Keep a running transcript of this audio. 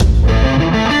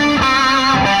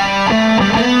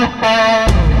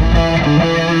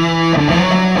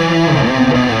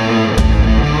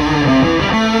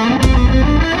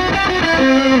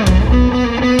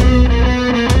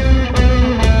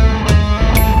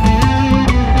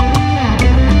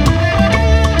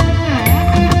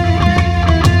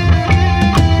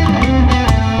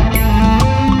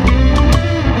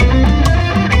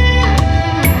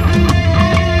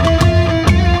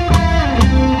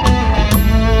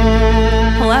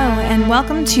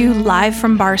welcome to Live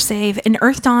from Barsaive, an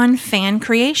Earthdawn fan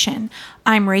creation.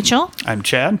 I'm Rachel. I'm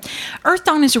Chad.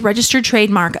 Earthdawn is a registered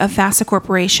trademark of FASA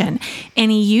Corporation.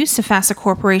 Any use of FASA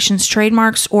Corporation's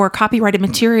trademarks or copyrighted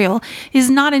material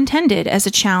is not intended as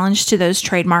a challenge to those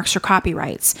trademarks or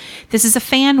copyrights. This is a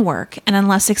fan work, and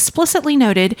unless explicitly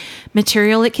noted,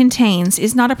 material it contains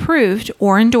is not approved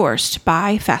or endorsed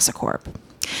by FASA Corp.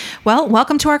 Well,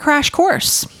 welcome to our crash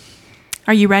course.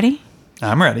 Are you ready?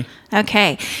 I'm ready.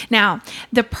 Okay. Now,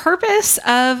 the purpose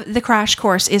of the crash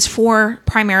course is for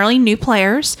primarily new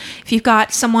players. If you've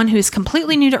got someone who's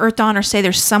completely new to Earthdawn, or say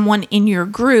there's someone in your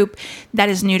group that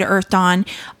is new to Earthdawn,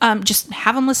 just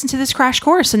have them listen to this crash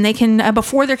course, and they can,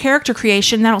 before their character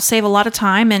creation, that'll save a lot of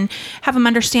time and have them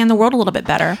understand the world a little bit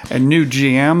better. And new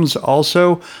GMs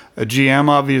also. A GM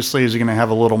obviously is going to have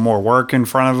a little more work in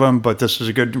front of them, but this is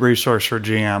a good resource for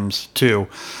GMs too.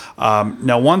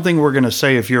 Now, one thing we're going to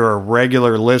say, if you're a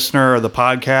regular listener of the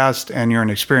podcast and you're an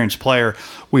experienced player,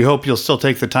 we hope you'll still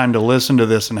take the time to listen to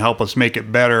this and help us make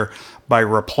it better by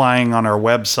replying on our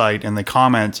website in the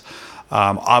comments.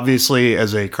 Obviously,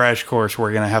 as a crash course,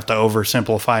 we're going to have to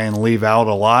oversimplify and leave out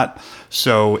a lot.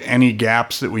 So any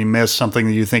gaps that we miss, something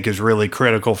that you think is really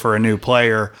critical for a new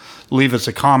player, leave us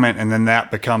a comment, and then that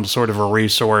becomes sort of a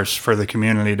resource for the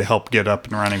community to help get up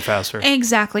and running faster.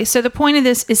 Exactly. So the point of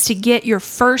this is to get your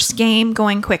first game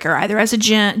going quicker, either as a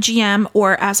GM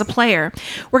or as a player.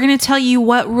 We're going to tell you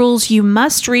what rules you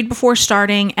must read before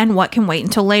starting and what can wait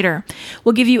until later.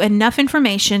 We'll give you enough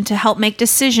information to help make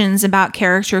decisions about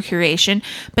character creation,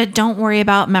 but don't worry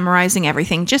about memorizing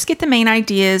everything. Just get the main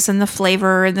ideas and the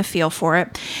flavor and the feel for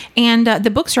it. And the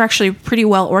books are actually pretty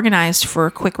well organized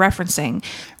for quick referencing.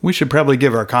 We should probably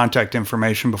give our contact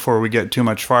information before we get too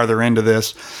much farther into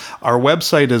this. Our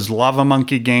website is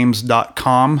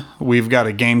lavamonkeygames.com. We've got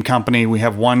a game company. We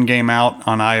have one game out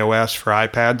on iOS for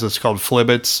iPads. It's called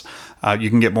Flibbits.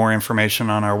 You can get more information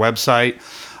on our website.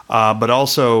 But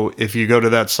also, if you go to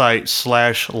that site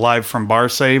 /live from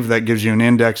Barsaive, that gives you an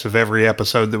index of every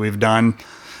episode that we've done.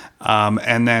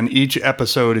 And then each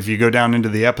episode, if you go down into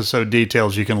the episode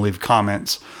details, you can leave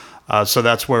comments. So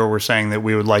that's where we're saying that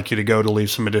we would like you to go to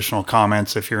leave some additional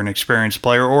comments if you're an experienced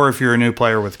player or if you're a new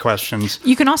player with questions.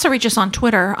 You can also reach us on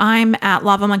Twitter. I'm at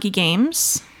Lava Monkey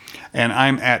Games. And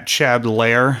I'm at Chad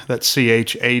Lair. That's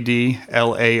ChadLare.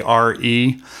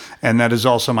 And that is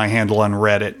also my handle on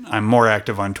Reddit. I'm more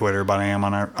active on Twitter, but I am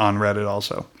on Reddit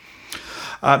also.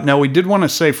 Now, we did want to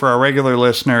say for our regular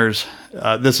listeners,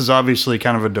 this is obviously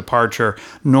kind of a departure.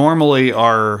 Normally,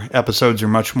 our episodes are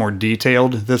much more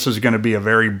detailed. This is going to be a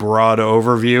very broad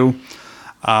overview.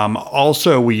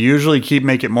 Also, we usually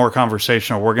make it more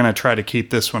conversational. We're going to try to keep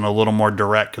this one a little more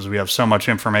direct because we have so much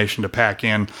information to pack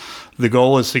in. The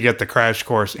goal is to get the crash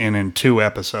course in 2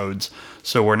 episodes.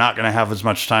 So we're not going to have as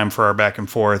much time for our back and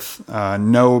forth.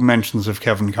 No mentions of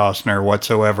Kevin Costner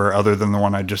whatsoever other than the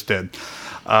one I just did.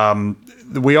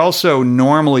 We also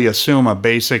normally assume a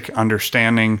basic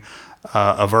understanding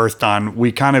of Earthdawn.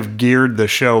 We kind of geared the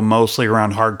show mostly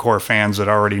around hardcore fans that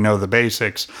already know the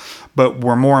basics, but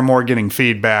we're more and more getting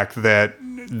feedback that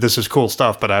this is cool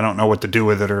stuff, but I don't know what to do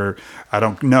with it, or I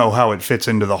don't know how it fits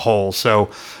into the whole. So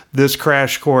this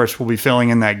crash course will be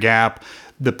filling in that gap.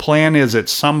 The plan is at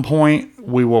some point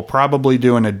we will probably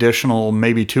do an additional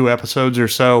maybe 2 episodes or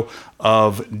so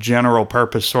of general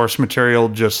purpose source material,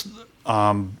 just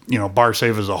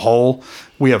Barsaive as a whole.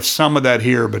 We have some of that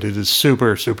here, but it is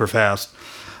super, super fast.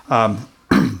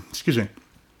 Excuse me.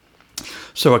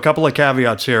 So a couple of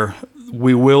caveats here.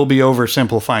 We will be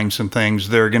oversimplifying some things.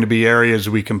 There are going to be areas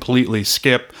we completely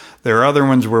skip. There are other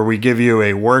ones where we give you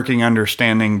a working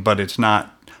understanding, but it's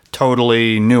not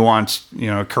totally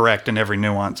nuanced, correct in every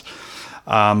nuance.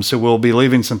 So we'll be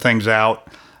leaving some things out.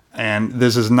 And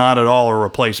this is not at all a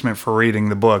replacement for reading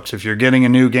the books. If you're getting a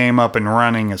new game up and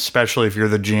running, especially if you're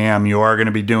the GM, you are going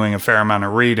to be doing a fair amount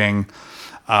of reading.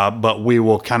 But we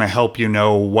will kind of help you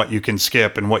know what you can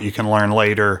skip and what you can learn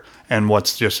later and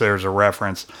what's just there as a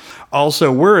reference.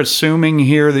 Also, we're assuming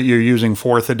here that you're using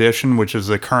 4th edition, which is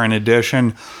the current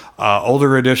edition.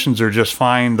 Older editions are just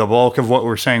fine. The bulk of what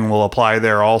we're saying will apply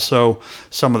there also.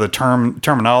 Some of the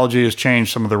terminology has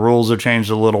changed. Some of the rules have changed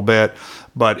a little bit.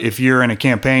 But if you're in a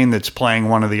campaign that's playing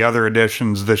one of the other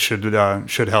editions, this should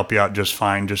help you out just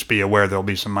fine. Just be aware there'll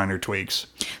be some minor tweaks.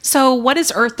 So what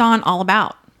is Earthdawn all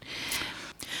about?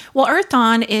 Well,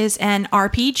 Earthdawn is an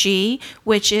RPG,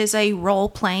 which is a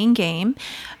role-playing game.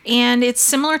 And it's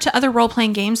similar to other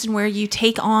role-playing games in where you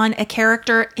take on a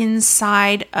character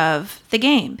inside of the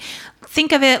game.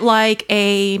 Think of it like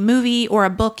a movie or a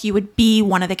book. You would be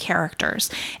one of the characters.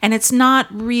 And it's not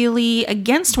really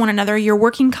against one another. You're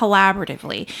working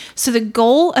collaboratively. So the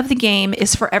goal of the game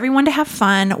is for everyone to have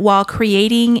fun while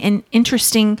creating an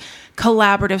interesting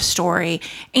collaborative story.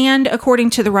 And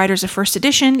according to the writers of first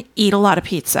edition, eat a lot of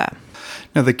pizza.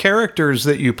 Now, the characters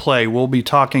that you play, we'll be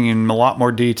talking in a lot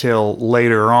more detail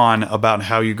later on about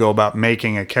how you go about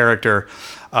making a character.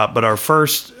 But the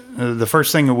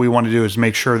first thing that we want to do is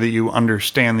make sure that you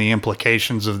understand the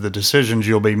implications of the decisions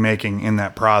you'll be making in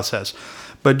that process.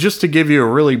 But just to give you a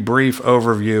really brief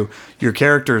overview, your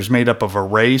character is made up of a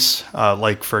race,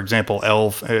 like, for example,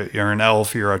 elf. You're an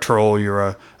elf, you're a troll, you're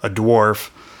a dwarf.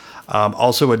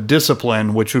 Also a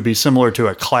discipline, which would be similar to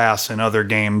a class in other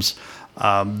games.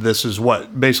 This is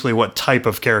basically what type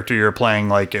of character you're playing.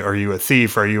 Like, are you a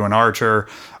thief? Are you an archer?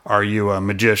 Are you a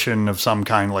magician of some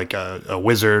kind, like a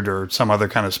wizard or some other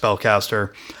kind of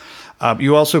spellcaster?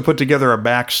 You also put together a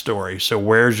backstory. So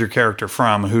where's your character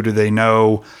from? Who do they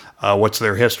know? What's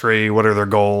their history? What are their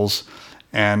goals?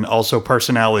 And also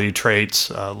personality traits,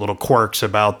 little quirks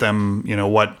about them. You know,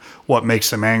 what makes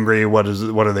them angry? What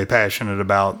are they passionate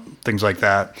about? Things like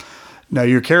that. Now,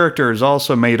 your character is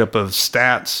also made up of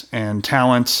stats and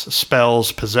talents,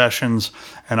 spells, possessions,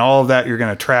 and all of that you're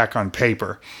going to track on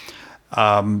paper.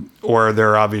 Or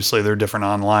there are different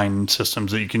online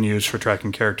systems that you can use for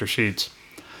tracking character sheets.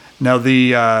 Now,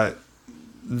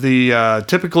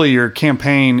 typically your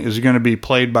campaign is going to be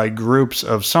played by groups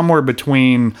of somewhere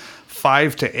between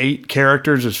 5 to 8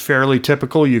 characters is fairly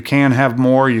typical. You can have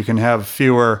more, you can have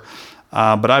fewer,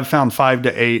 but I've found 5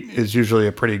 to 8 is usually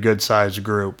a pretty good sized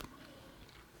group.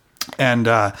 And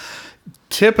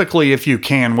typically, if you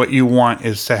can, what you want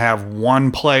is to have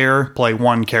one player play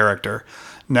one character.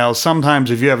 Now,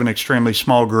 sometimes if you have an extremely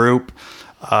small group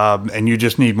and you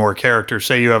just need more characters,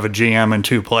 say you have a GM and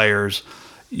 2 players,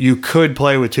 you could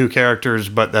play with 2 characters,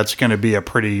 but that's going to be a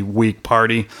pretty weak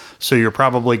party. So you're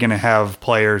probably going to have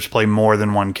players play more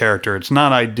than one character. It's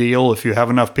not ideal if you have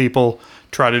enough people.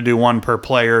 Try to do one per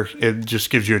player. It just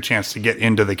gives you a chance to get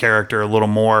into the character a little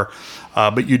more.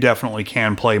 But you definitely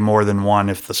can play more than one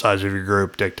if the size of your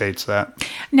group dictates that.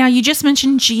 Now, you just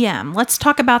mentioned GM. Let's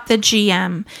talk about the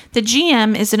GM. The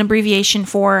GM is an abbreviation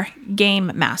for Game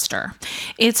Master.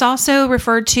 It's also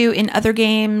referred to in other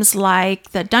games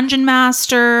like the Dungeon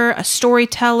Master, a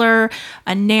storyteller,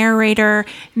 a narrator,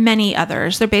 many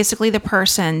others. They're basically the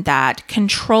person that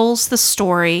controls the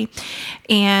story,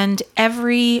 and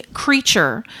every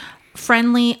creature,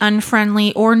 friendly,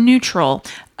 unfriendly, or neutral,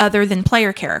 other than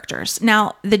player characters.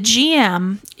 Now, the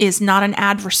GM is not an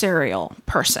adversarial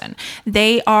person.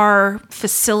 They are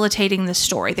facilitating the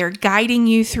story. They're guiding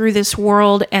you through this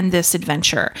world and this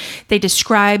adventure. They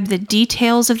describe the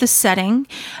details of the setting.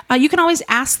 You can always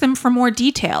ask them for more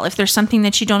detail. If there's something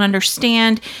that you don't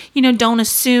understand, don't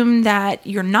assume that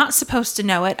you're not supposed to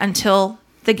know it until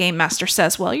the game master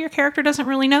says, well, your character doesn't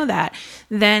really know that.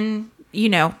 Then,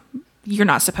 you're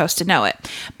not supposed to know it.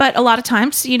 But a lot of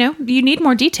times, you need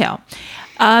more detail.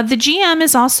 The GM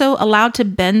is also allowed to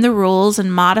bend the rules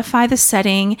and modify the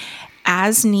setting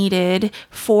as needed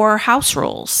for house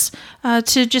rules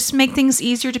to just make things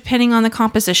easier depending on the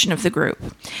composition of the group.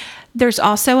 There's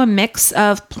also a mix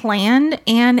of planned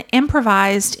and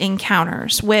improvised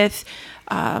encounters with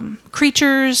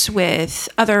creatures, with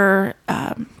other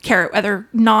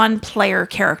non-player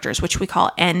characters, which we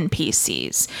call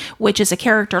NPCs, which is a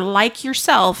character like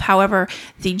yourself. However,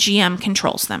 the GM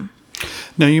controls them.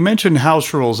 Now, you mentioned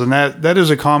house rules, and that is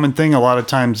a common thing. A lot of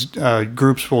times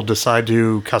groups will decide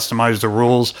to customize the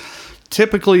rules.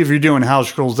 Typically, if you're doing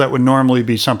house rules, that would normally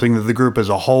be something that the group as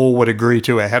a whole would agree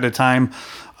to ahead of time.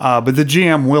 But the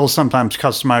GM will sometimes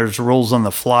customize the rules on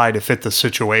the fly to fit the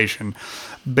situation.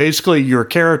 Basically, your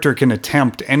character can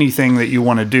attempt anything that you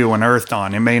want to do in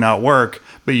Earthdawn. It may not work,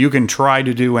 but you can try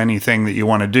to do anything that you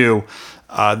want to do.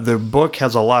 The book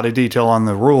has a lot of detail on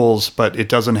the rules, but it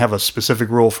doesn't have a specific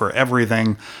rule for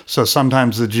everything. So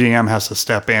sometimes the GM has to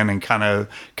step in and kind of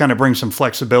bring some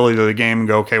flexibility to the game and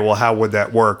go, okay, well, how would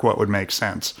that work? What would make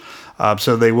sense?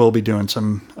 So they will be doing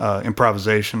some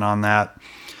improvisation on that.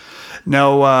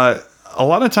 Now, a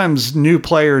lot of times new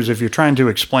players, if you're trying to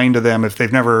explain to them, if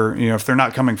they've never, if they're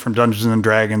not coming from Dungeons and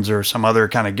Dragons or some other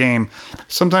kind of game,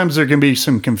 sometimes there can be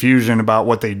some confusion about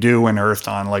what they do in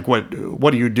Earthdawn. Like, what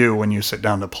do you do when you sit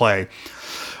down to play?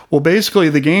 Well, basically,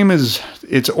 the game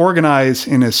it's organized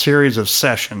in a series of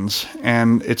sessions,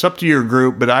 and it's up to your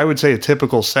group, but I would say a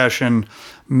typical session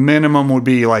minimum would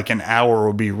be like an hour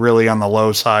would be really on the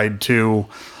low side to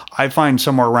I find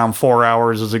somewhere around 4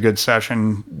 hours is a good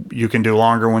session. You can do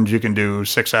longer ones. You can do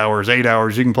 6 hours, 8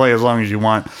 hours. You can play as long as you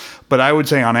want. But I would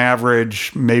say on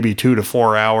average, maybe 2 to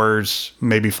 4 hours,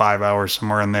 maybe 5 hours,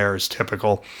 somewhere in there is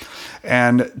typical.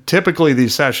 And typically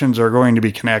these sessions are going to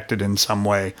be connected in some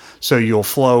way. So you'll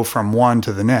flow from one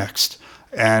to the next.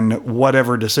 And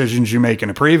whatever decisions you make in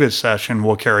a previous session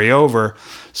will carry over,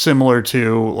 similar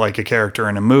to like a character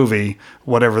in a movie.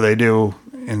 Whatever they do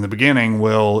in the beginning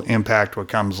will impact what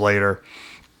comes later.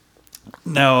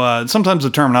 Now, sometimes the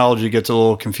terminology gets a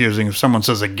little confusing. If someone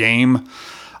says a game,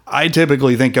 I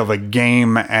typically think of a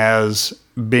game as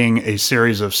being a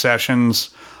series of sessions.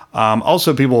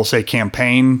 Also, people will say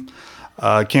campaign.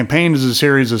 Campaign is a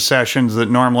series of sessions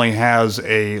that normally has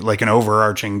an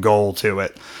overarching goal to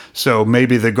it. So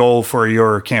maybe the goal for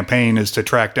your campaign is to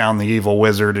track down the evil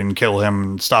wizard and kill him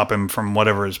and stop him from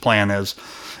whatever his plan is.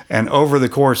 And over the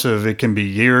course of, it can be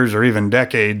years or even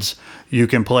decades, you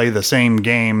can play the same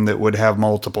game that would have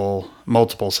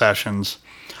multiple sessions.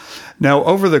 Now,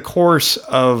 over the course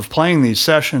of playing these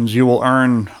sessions, you will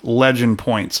earn legend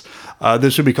points.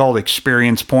 This would be called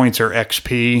experience points or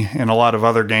XP in a lot of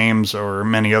other games, or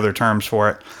many other terms for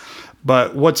it.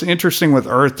 But what's interesting with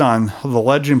Earthdawn, the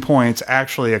legend points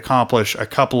actually accomplish a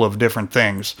couple of different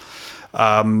things.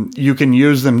 You can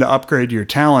use them to upgrade your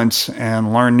talents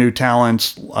and learn new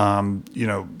talents,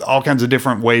 all kinds of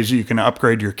different ways that you can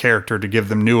upgrade your character to give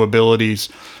them new abilities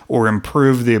or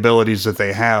improve the abilities that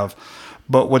they have.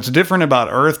 But what's different about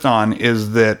Earthdawn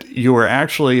is that you are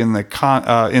actually in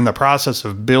the process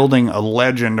of building a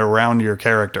legend around your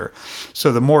character.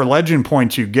 So the more legend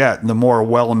points you get, the more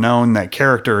well-known that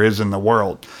character is in the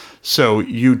world. So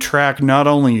you track not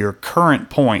only your current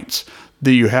points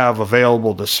that you have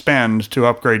available to spend to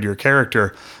upgrade your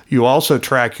character, you also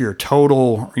track your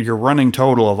running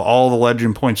total of all the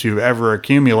legend points you've ever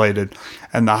accumulated.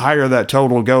 And the higher that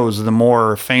total goes, the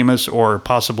more famous or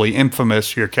possibly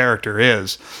infamous your character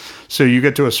is. So you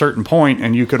get to a certain point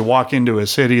and you could walk into a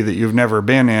city that you've never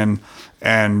been in,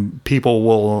 and people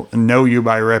will know you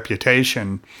by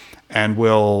reputation and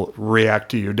will react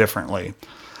to you differently.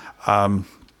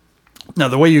 Now,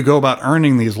 the way you go about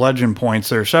earning these legend points,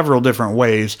 there are several different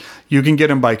ways. You can get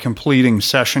them by completing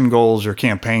session goals or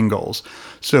campaign goals.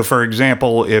 So, for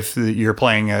example, if you're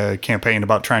playing a campaign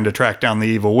about trying to track down the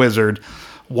evil wizard,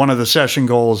 one of the session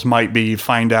goals might be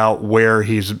find out where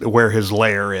his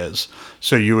lair is.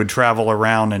 So you would travel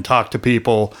around and talk to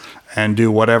people and do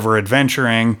whatever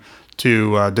adventuring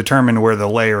to determine where the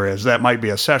lair is. That might be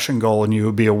a session goal, and you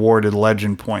would be awarded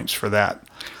legend points for that.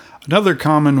 Another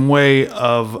common way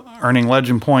of earning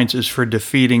legend points is for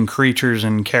defeating creatures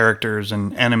and characters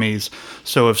and enemies.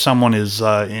 So if someone is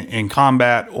in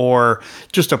combat or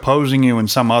just opposing you in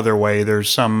some other way,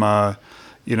 there's some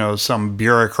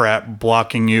bureaucrat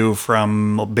blocking you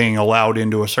from being allowed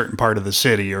into a certain part of the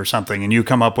city or something, and you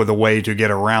come up with a way to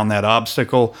get around that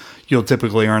obstacle, you'll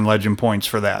typically earn legend points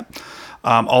for that.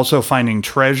 Also finding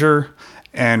treasure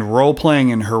and role-playing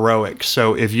in heroics.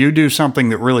 So if you do something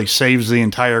that really saves the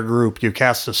entire group, you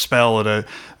cast a spell at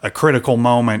a critical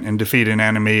moment and defeat an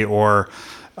enemy, or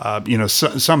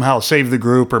somehow save the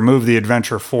group or move the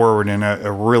adventure forward in a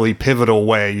really pivotal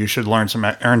way, you should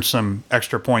earn some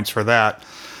extra points for that.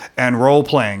 And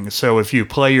role-playing. So if you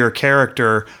play your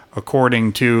character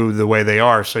according to the way they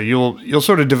are, so you'll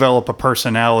sort of develop a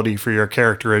personality for your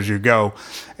character as you go.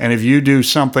 And if you do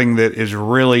something that is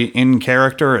really in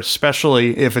character,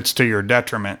 especially if it's to your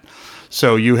detriment,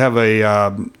 so you have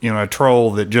a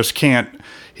troll that just can't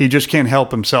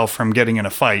help himself from getting in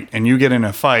a fight, and you get in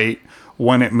a fight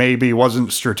when it maybe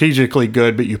wasn't strategically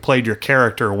good, but you played your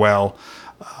character well,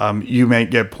 you may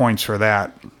get points for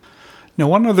that. Now,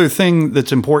 one other thing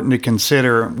that's important to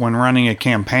consider when running a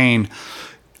campaign,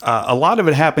 a lot of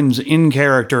it happens in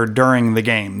character during the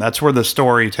game. That's where the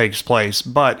story takes place.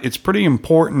 But it's pretty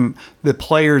important that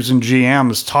players and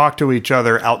GMs talk to each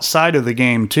other outside of the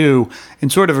game too,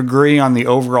 and sort of agree on the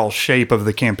overall shape of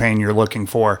the campaign you're looking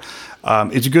for.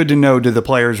 It's good to know, do the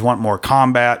players want more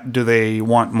combat? Do they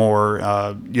want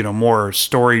more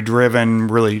story-driven,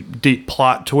 really deep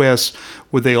plot twists?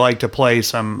 Would they like to play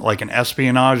some like an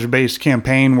espionage-based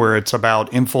campaign where it's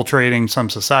about infiltrating some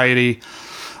society?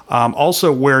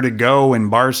 Also, where to go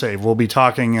in Barsaive. We'll be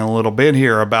talking in a little bit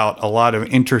here about a lot of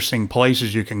interesting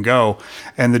places you can go.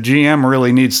 And the GM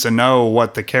really needs to know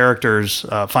what the characters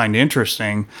find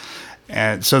interesting,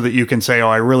 and so that you can say, oh,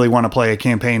 I really want to play a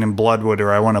campaign in Bloodwood,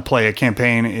 or I want to play a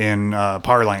campaign in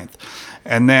Parlanth.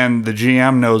 And then the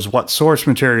GM knows what source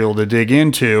material to dig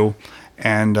into,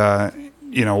 and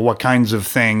what kinds of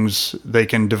things they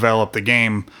can develop the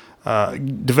game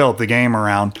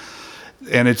around.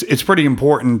 And it's pretty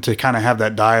important to kind of have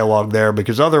that dialogue there,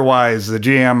 because otherwise the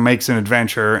GM makes an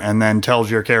adventure and then tells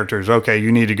your characters, okay,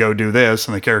 you need to go do this,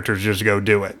 and the characters just go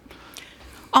do it.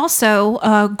 Also,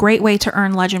 a great way to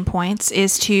earn legend points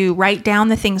is to write down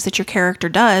the things that your character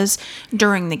does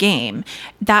during the game.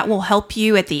 That will help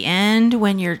you at the end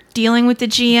when you're dealing with the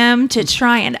GM to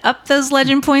try and up those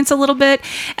legend points a little bit.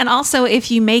 And also, if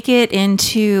you make it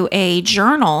into a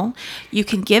journal, you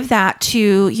can give that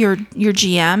to your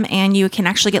GM, and you can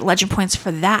actually get legend points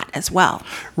for that as well.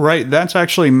 Right. That's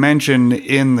actually mentioned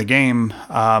in the game,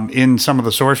 in some of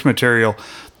the source material.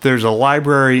 There's a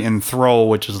library in Thrall,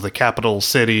 which is the capital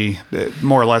city,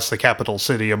 more or less the capital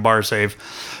city of Barsaive.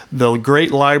 The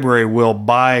Great Library will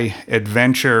buy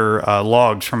adventure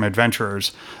logs from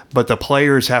adventurers, but the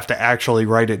players have to actually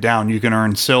write it down. You can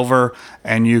earn silver,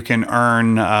 and you can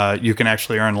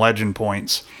actually earn legend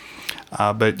points.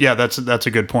 But yeah, that's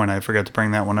a good point. I forgot to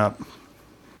bring that one up.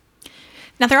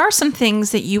 Now, there are some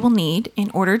things that you will need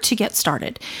in order to get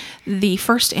started. The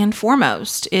first and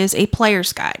foremost is a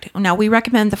player's guide. Now, we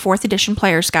recommend the 4th edition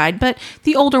player's guide, but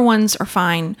the older ones are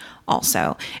fine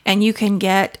also. And you can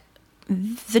get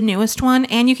the newest one,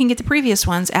 and you can get the previous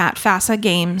ones at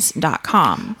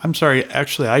fasagames.com. I'm sorry,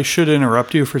 actually, I should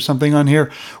interrupt you for something on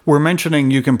here. We're mentioning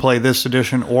you can play this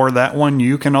edition or that one.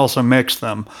 You can also mix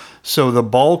them. So the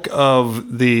bulk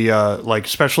of the,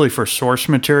 especially for source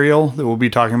material that we'll be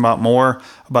talking about more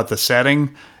about the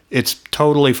setting, it's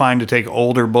totally fine to take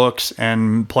older books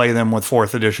and play them with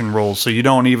 4th edition rules. So you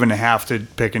don't even have to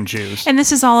pick and choose. And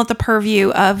this is all at the purview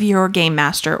of your game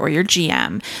master or your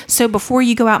GM. So before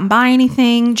you go out and buy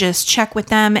anything, just check with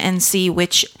them and see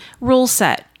which rule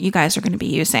set you guys are going to be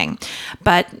using.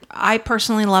 But I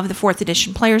personally love the 4th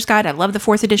edition player's guide. I love the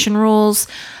 4th edition rules.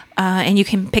 And you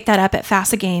can pick that up at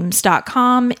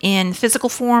fasagames.com in physical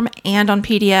form and on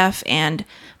PDF, and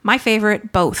my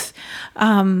favorite, both.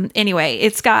 Anyway,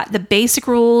 it's got the basic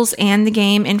rules and the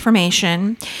game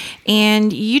information,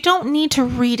 and you don't need to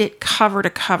read it cover to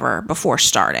cover before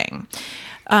starting.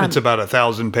 It's about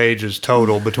 1,000 pages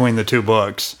total between the two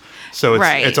books. So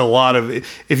it's a lot of,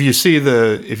 if you see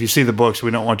the books,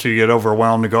 we don't want you to get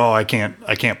overwhelmed and go, oh, I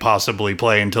can't possibly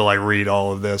play until I read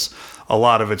all of this. A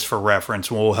lot of it's for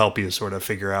reference. We'll help you sort of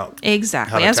figure out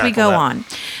exactly as we go on.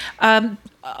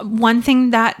 One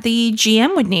thing that the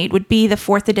GM would need would be the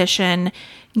 4th edition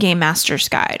Game Master's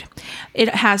Guide. It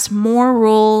has more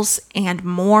rules and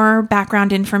more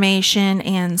background information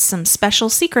and some special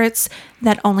secrets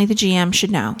that only the GM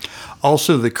should know.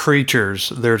 Also, the creatures.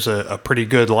 There's a pretty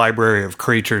good library of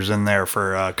creatures in there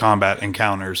for combat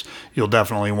encounters. You'll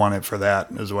definitely want it for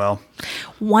that as well.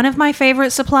 One of my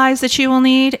favorite supplies that you will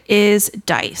need is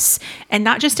dice. And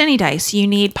not just any dice. You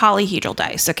need polyhedral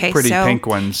dice, okay? Pretty pink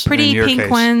ones. Pretty pink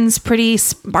ones, pretty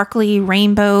sparkly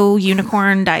rainbow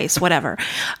unicorn dice, whatever.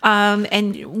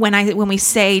 And when we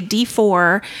say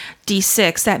D4,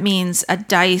 D6, that means a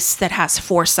dice that has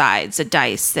 4 sides, a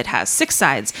dice that has 6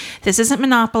 sides. This isn't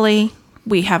Monopoly.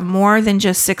 We have more than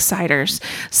just 6-siders.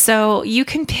 So you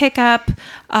can pick up,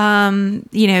 your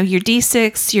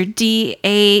D6, your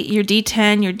D8, your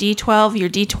D10, your D12, your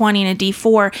D20, and a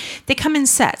D4. They come in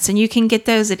sets, and you can get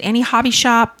those at any hobby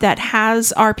shop that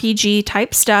has RPG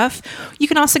type stuff. You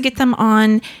can also get them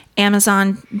on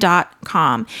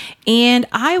Amazon.com. And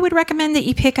I would recommend that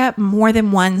you pick up more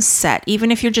than one set,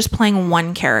 even if you're just playing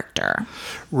one character.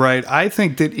 Right. I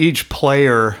think that each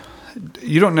player,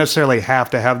 you don't necessarily have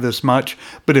to have this much,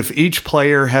 but if each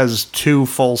player has 2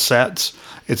 full sets,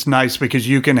 it's nice because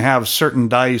you can have certain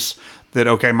dice that,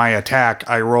 okay, my attack,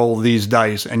 I roll these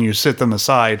dice, and you sit them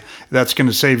aside. That's going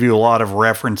to save you a lot of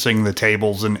referencing the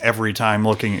tables and every time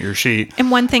looking at your sheet. And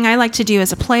one thing I like to do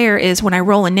as a player is when I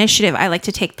roll initiative, I like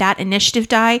to take that initiative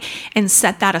die and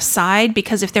set that aside,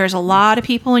 because if there's a lot of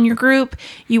people in your group,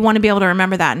 you want to be able to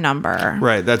remember that number.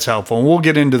 Right, that's helpful. And we'll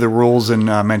get into the rules and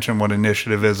mention what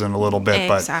initiative is in a little bit.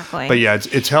 Exactly. But yeah,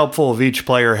 it's helpful if each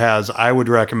player has, I would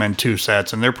recommend 2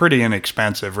 sets, and they're pretty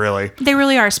inexpensive, really. They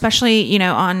really are, especially,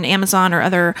 on Amazon or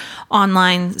other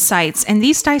online sites. And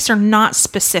these dice are not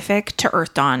specific to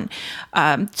Earthdawn.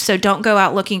 So don't go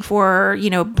out looking for,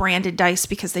 branded dice,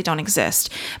 because they don't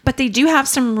exist. But they do have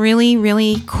some really,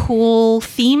 really cool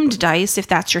themed dice if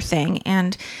that's your thing.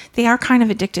 And they are kind of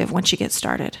addictive once you get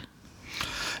started.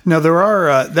 Now, there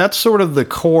are, that's sort of the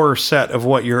core set of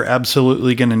what you're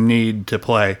absolutely going to need to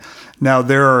play. Now,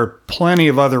 there are plenty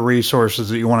of other resources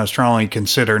that you want to strongly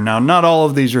consider. Now, not all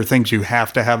of these are things you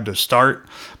have to start,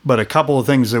 but a couple of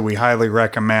things that we highly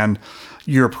recommend.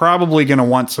 You're probably going to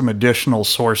want some additional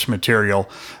source material.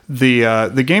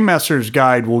 The Game Master's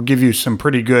Guide will give you some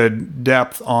pretty good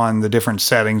depth on the different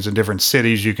settings and different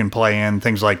cities you can play in,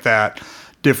 things like that.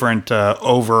 different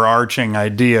overarching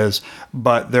ideas,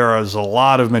 but there is a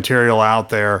lot of material out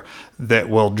there that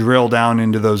will drill down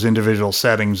into those individual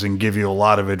settings and give you a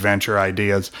lot of adventure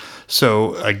ideas.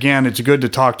 So again, it's good to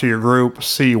talk to your group,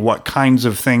 see what kinds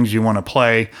of things you want to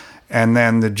play, and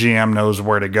then the GM knows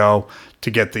where to go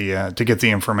to get the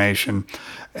information.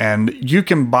 And you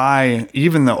can buy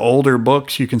even the older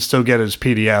books. You can still get as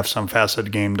PDFs on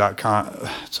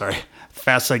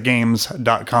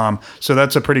facetgames.com. So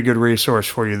that's a pretty good resource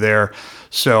for you there.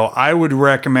 So I would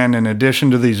recommend, in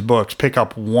addition to these books, pick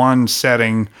up one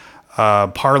setting.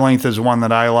 Parlength is one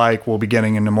that I like. We'll be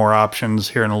getting into more options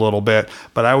here in a little bit,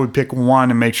 but I would pick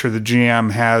one and make sure the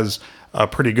GM has a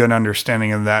pretty good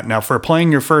understanding of that. Now, for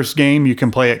playing your first game, you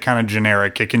can play it kind of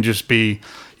generic. It can just be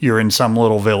you're in some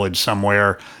little village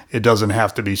somewhere. It doesn't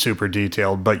have to be super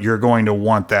detailed, but you're going to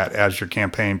want that as your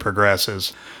campaign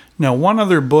progresses. Now, one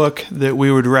other book that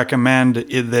we would recommend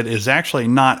that is actually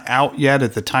not out yet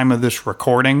at the time of this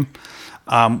recording.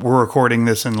 We're recording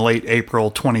this in late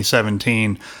April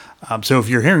 2017. So if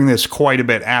you're hearing this quite a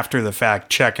bit after the fact,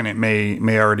 check, and it may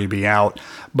already be out.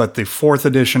 But the 4th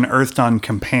edition Earthdawn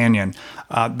Companion,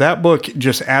 that book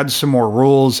just adds some more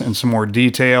rules and some more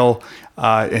detail.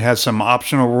 It has some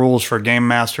optional rules for game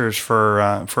masters for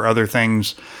other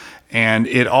things. And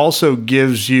it also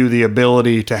gives you the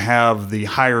ability to have the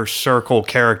higher circle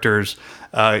characters.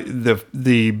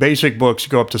 The basic books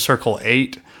go up to circle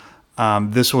 8.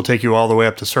 This will take you all the way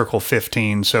up to circle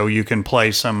 15, so you can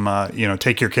play some,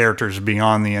 take your characters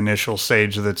beyond the initial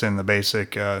stage that's in the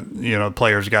basic,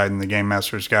 player's guide and the game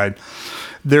master's guide.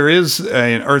 There is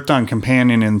an Earthdawn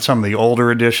Companion in some of the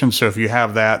older editions, so if you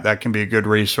have that, that can be a good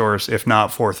resource. If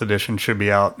not, 4th edition should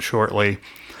be out shortly.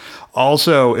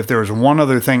 Also, if there was one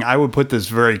other thing, I would put this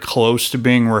very close to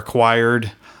being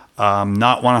required.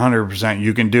 Not 100%.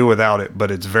 You can do without it,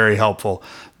 but it's very helpful.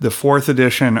 The 4th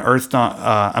edition the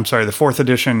 4th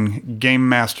edition Game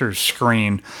Master's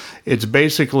screen. It's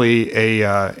basically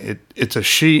it's a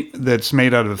sheet that's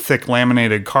made out of thick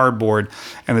laminated cardboard,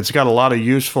 and it's got a lot of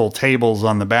useful tables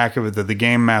on the back of it that the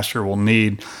Game Master will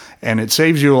need, and it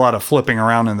saves you a lot of flipping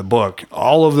around in the book.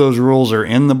 All of those rules are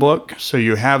in the book, so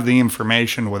you have the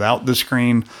information without the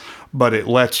screen, but it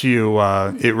lets you,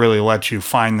 it really lets you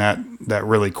find that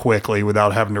really quickly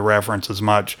without having to reference as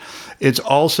much. It's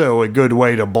also a good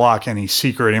way to block any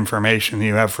secret information that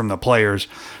you have from the players.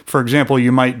 For example,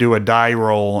 you might do a die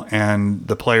roll and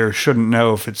the players shouldn't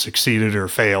know if it succeeded or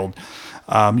failed.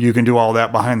 You can do all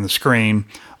that behind the screen.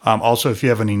 Also, if you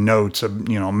have any notes,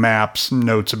 maps,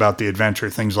 notes about the adventure,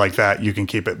 things like that, you can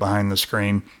keep it behind the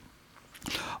screen.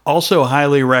 Also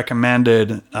highly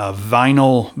recommended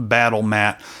vinyl battle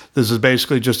mat. This is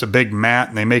basically just a big mat,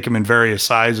 and they make them in various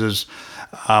sizes.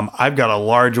 I've got a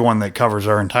large one that covers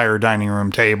our entire dining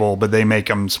room table, but they make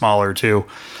them smaller too.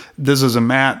 This is a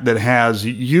mat that has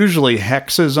usually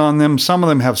hexes on them. Some of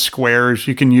them have squares.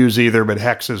 You can use either, but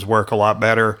hexes work a lot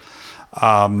better.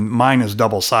 Mine is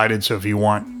double-sided, so if you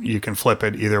want, you can flip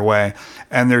it either way.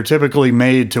 And they're typically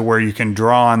made to where you can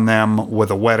draw on them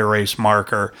with a wet erase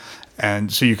marker.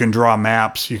 And so you can draw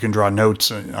maps, you can draw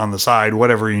notes on the side,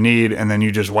 whatever you need, and then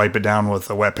you just wipe it down with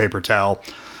a wet paper towel.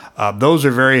 Those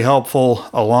are very helpful,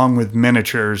 along with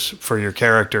miniatures for your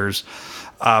characters.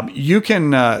 You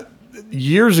can,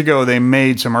 years ago, they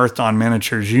made some Earthdawn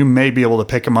miniatures. You may be able to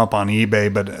pick them up on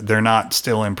eBay, but they're not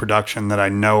still in production that I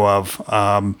know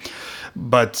of.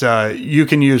 But you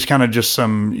can use kind of just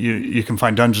some, you can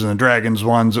find Dungeons and Dragons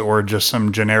ones or just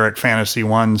some generic fantasy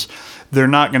ones. They're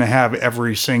not going to have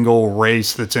every single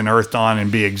race that's in Earthdawn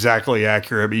and be exactly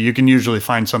accurate, but you can usually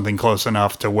find something close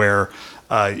enough to where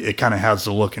it kind of has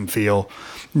the look and feel.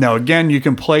 Now, again, you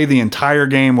can play the entire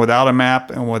game without a map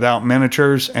and without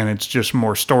miniatures, and it's just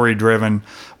more story-driven.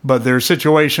 But there are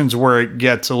situations where it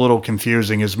gets a little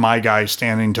confusing. Is my guy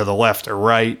standing to the left or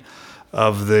right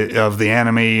of the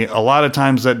enemy? A lot of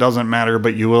times that doesn't matter,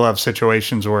 but you will have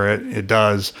situations where it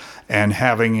does, and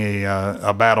having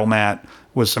a battle mat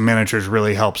with some miniatures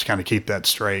really helps kind of keep that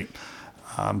straight.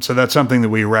 So that's something that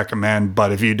we recommend,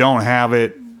 but if you don't have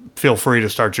it, feel free to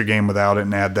start your game without it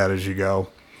and add that as you go.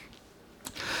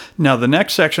 Now, the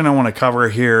next section I want to cover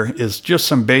here is just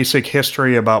some basic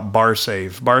history about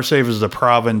Barsaive. Barsaive is the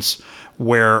province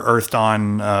where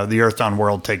the Earthdawn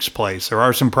world takes place. There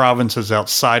are some provinces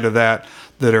outside of that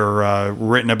are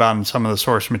written about in some of the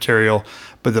source material,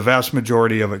 but the vast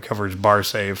majority of it covers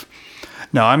Barsaive.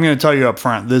 Now, I'm going to tell you up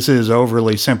front, this is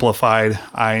overly simplified.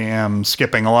 I am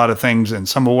skipping a lot of things, and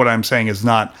some of what I'm saying is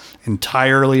not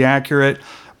entirely accurate,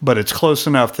 but it's close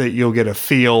enough that you'll get a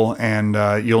feel and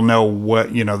you'll know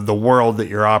what, the world that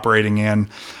you're operating in.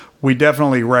 We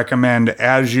definitely recommend,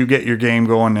 as you get your game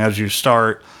going, as you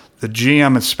start, The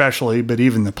GM especially, but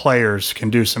even the players can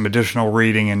do some additional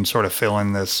reading and sort of fill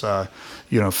in this,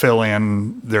 fill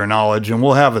in their knowledge. And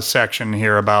we'll have a section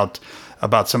here about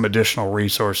some additional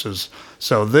resources.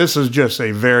 So this is just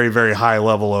a very, very high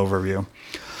level overview.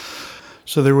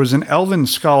 So there was an elven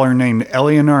scholar named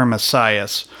Eleanor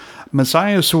Messias.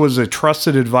 Messias was a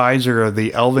trusted advisor of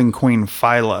the elven queen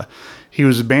Phyla. He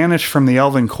was banished from the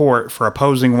elven court for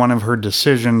opposing one of her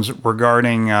decisions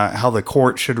regarding how the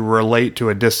court should relate to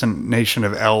a distant nation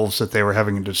of elves that they were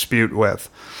having a dispute with.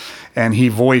 And he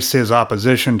voiced his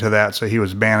opposition to that, so he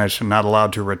was banished and not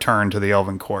allowed to return to the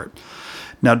elven court.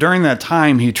 Now, during that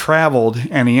time, he traveled,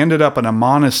 and he ended up in a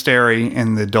monastery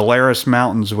in the Dolaris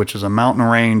Mountains, which is a mountain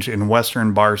range in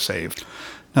western Barsaive.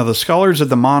 Now, the scholars at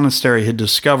the monastery had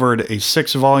discovered a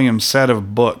 6-volume set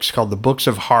of books called the Books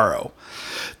of Harrow.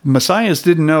 Messias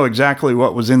didn't know exactly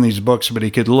what was in these books, but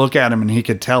he could look at them and he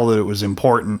could tell that it was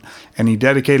important, and he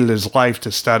dedicated his life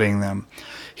to studying them.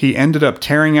 He ended up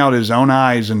tearing out his own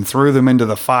eyes and threw them into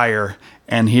the fire,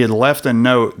 and he had left a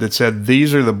note that said,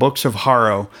 "These are the books of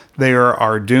Harrow. They are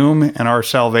our doom and our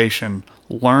salvation.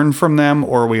 Learn from them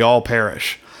or we all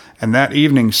perish." And that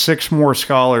evening, 6 more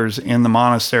scholars in the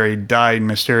monastery died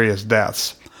mysterious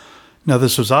deaths. Now,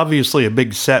 this was obviously a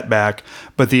big setback,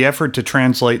 but the effort to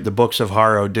translate the books of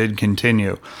Harrow did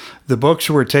continue. The books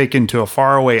were taken to a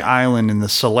faraway island in the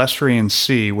Celestrian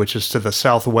Sea, which is to the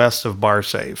southwest of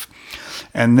Barsaive.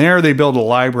 And there they built a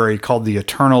library called the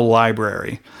Eternal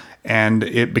Library, and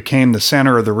it became the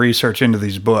center of the research into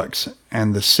these books.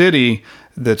 And the city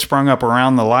that sprung up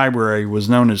around the library was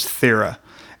known as Thera,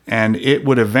 and it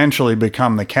would eventually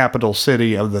become the capital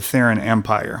city of the Theran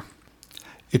Empire.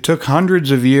 It took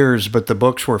hundreds of years, but the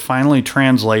books were finally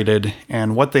translated,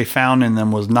 and what they found in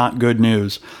them was not good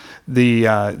news.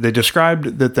 They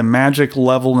described that the magic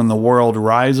level in the world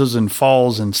rises and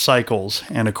falls in cycles,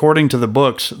 and according to the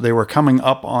books, they were coming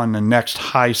up on the next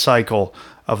high cycle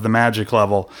of the magic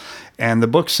level. And the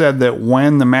book said that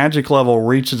when the magic level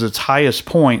reaches its highest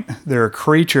point, there are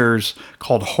creatures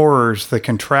called horrors that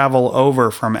can travel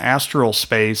over from astral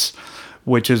space,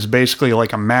 which is basically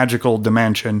like a magical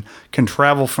dimension, can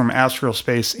travel from astral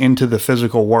space into the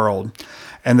physical world,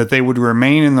 and that they would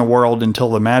remain in the world until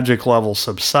the magic level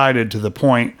subsided to the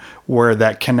point where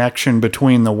that connection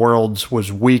between the worlds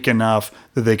was weak enough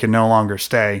that they could no longer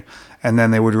stay, and then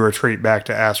they would retreat back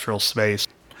to astral space.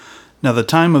 Now, the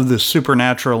time of this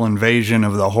supernatural invasion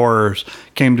of the horrors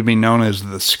came to be known as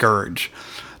the Scourge.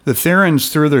 The Therans,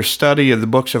 through their study of the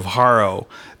books of Harrow,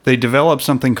 they developed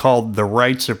something called the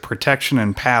Rites of Protection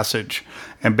and Passage.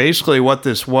 And basically what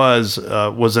this was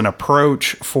an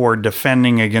approach for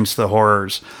defending against the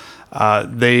horrors.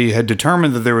 They had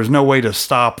determined that there was no way to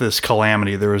stop this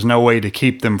calamity. There was no way to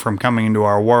keep them from coming into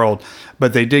our world.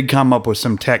 But they did come up with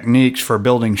some techniques for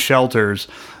building shelters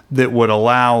that would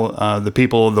allow the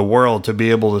people of the world to be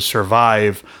able to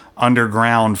survive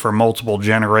underground for multiple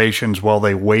generations while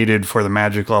they waited for the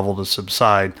magic level to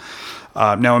subside.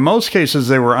 Now, in most cases,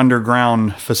 they were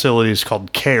underground facilities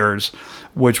called cares,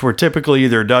 which were typically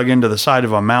either dug into the side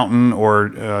of a mountain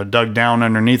or dug down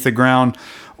underneath the ground,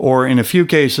 or in a few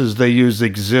cases, they used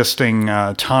existing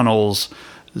tunnels.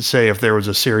 Say if there was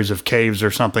a series of caves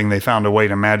or something, they found a way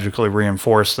to magically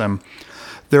reinforce them.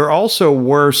 There also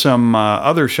were some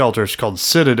other shelters called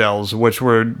citadels, which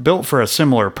were built for a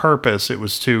similar purpose. It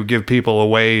was to give people a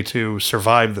way to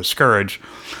survive the Scourge.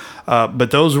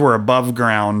 But those were above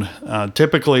ground.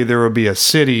 Typically, there would be a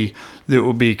city that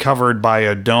would be covered by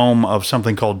a dome of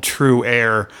something called true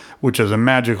air, which is a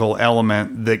magical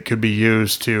element that could be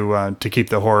used to keep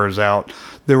the horrors out.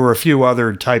 There were a few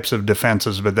other types of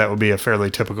defenses, but that would be a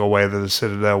fairly typical way that a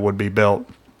citadel would be built.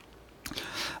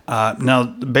 Now,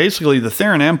 basically, the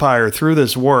Theran Empire, through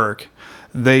this work,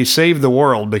 they saved the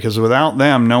world, because without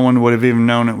them, no one would have even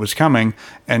known it was coming,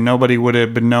 and nobody would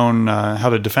have been known how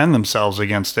to defend themselves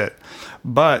against it.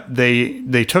 But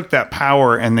they took that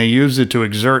power and they used it to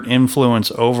exert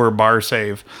influence over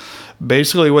Barsaive.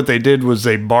 Basically, what they did was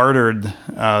they bartered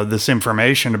this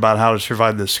information about how to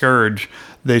survive the Scourge.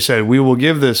 They said, "We will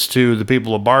give this to the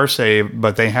people of Barsaive,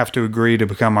 but they have to agree to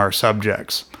become our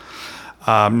subjects."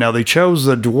 Now, they chose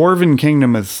the dwarven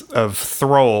kingdom of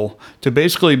Thrall to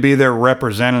basically be their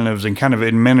representatives and kind of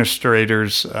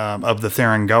administrators of the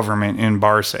Theran government in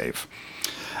Barsaive.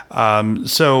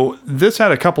 So this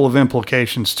had a couple of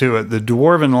implications to it. The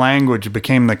dwarven language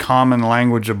became the common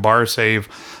language of Barsaive,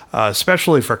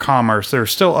 especially for commerce. There are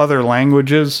still other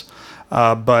languages,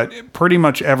 but pretty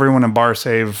much everyone in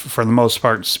Barsaive, for the most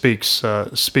part, speaks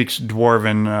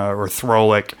Dwarven or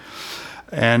Thralic.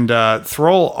 And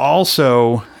Thrall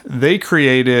also, they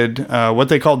created what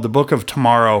they called the Book of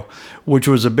Tomorrow, which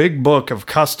was a big book of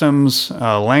customs,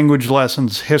 language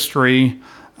lessons, history,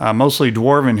 mostly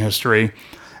Dwarven history.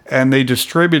 And they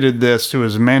distributed this to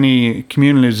as many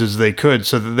communities as they could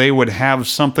so that they would have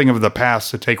something of the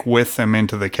past to take with them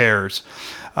into the cares.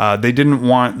 They didn't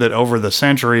want that over the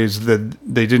centuries, that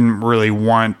they didn't really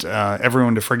want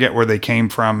everyone to forget where they came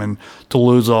from and to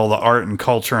lose all the art and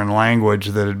culture and language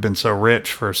that had been so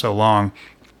rich for so long.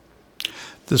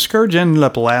 The Scourge ended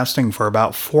up lasting for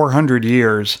about 400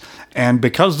 years, and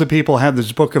because the people had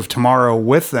this Book of Tomorrow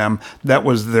with them, that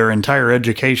was their entire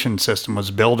education system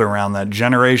was built around that.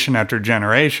 Generation after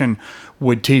generation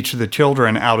would teach the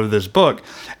children out of this book,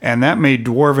 and that made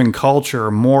Dwarven culture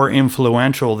more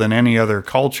influential than any other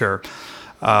culture.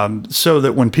 So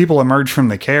that when people emerged from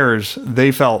the cares, they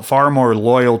felt far more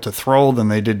loyal to Thrall than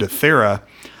they did to Thera.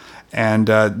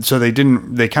 And so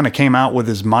they kind of came out with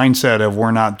this mindset of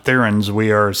we're not Therans,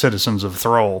 we are citizens of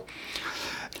Thrall.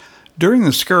 During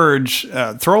the Scourge,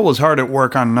 Thrall was hard at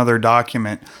work on another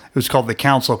document. It was called the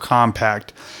Council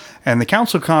Compact. And the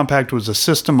Council Compact was a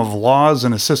system of laws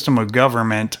and a system of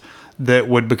government that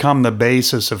would become the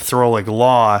basis of Thrallic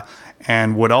law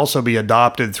and would also be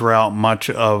adopted throughout much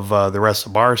of the rest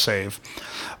of Barsaive.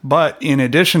 But in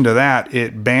addition to that,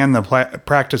 it banned the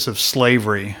practice of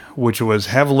slavery, which was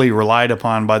heavily relied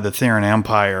upon by the Theran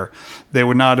Empire. They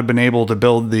would not have been able to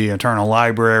build the Eternal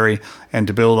Library and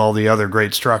to build all the other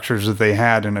great structures that they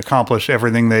had and accomplish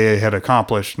everything they had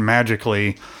accomplished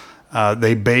magically.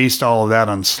 They based all of that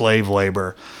on slave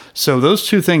labor. So those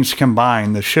two things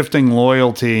combined, the shifting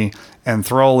loyalty and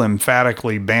Thrall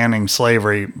emphatically banning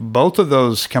slavery, both of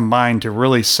those combined to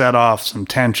really set off some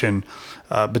tension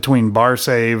between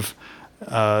Barsaive,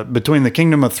 between the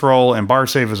Kingdom of Thrall and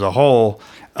Barsaive as a whole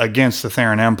against the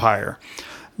Theran Empire.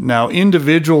 Now,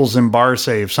 individuals in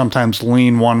Barsaive sometimes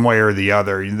lean one way or the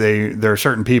other. There are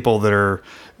certain people that are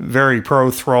very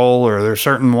pro-Thrall, or there are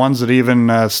certain ones that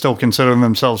even still consider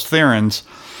themselves Therans.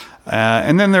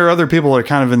 And then there are other people that are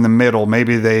kind of in the middle.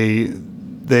 Maybe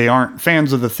they aren't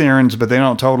fans of the Therans, but they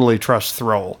don't totally trust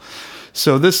Thrall.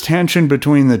 So this tension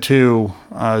between the two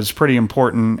is pretty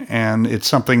important, and it's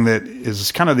something that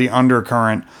is kind of the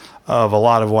undercurrent of a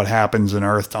lot of what happens in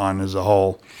Earthdawn as a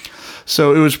whole.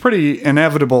 So it was pretty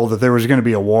inevitable that there was going to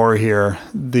be a war here.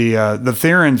 The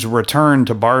Therans returned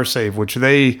to Barsaive, which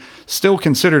they still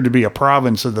considered to be a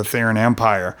province of the Theran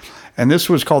Empire. And this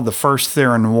was called the First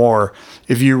Theran War.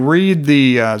 If you read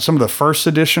some of the first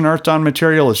edition Earthdawn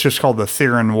material, it's just called the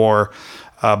Theran War.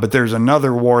 But there's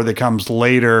another war that comes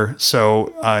later. So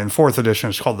in 4th edition,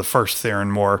 it's called the First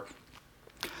Theran War.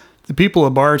 The people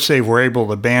of Barsaive were able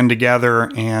to band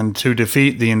together and to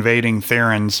defeat the invading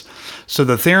Therans. So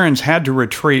the Therans had to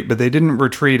retreat, but they didn't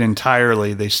retreat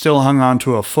entirely. They still hung on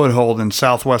to a foothold in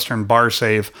southwestern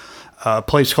Barsaive, a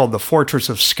place called the Fortress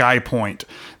of Skypoint.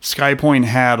 Skypoint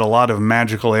had a lot of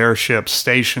magical airships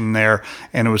stationed there,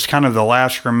 and it was kind of the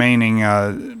last remaining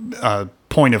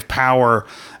point of power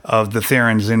of the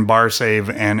Therans in Barsaive,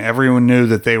 and everyone knew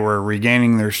that they were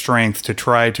regaining their strength to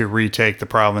try to retake the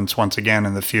province once again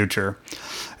in the future.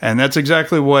 And that's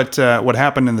exactly what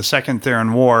happened in the Second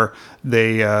Theran War.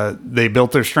 They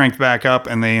built their strength back up,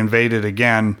 and they invaded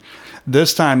again.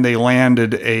 This time they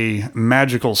landed a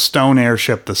magical stone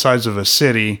airship the size of a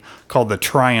city called the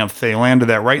Triumph. They landed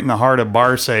that right in the heart of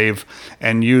Barsaive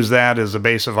and used that as a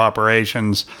base of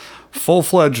operations.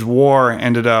 Full-fledged war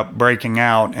ended up breaking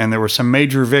out, and there were some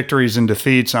major victories and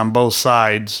defeats on both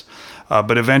sides.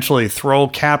 But eventually Thrall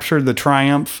captured the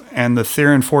Triumph, and the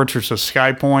Theran fortress of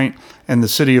Skypoint and the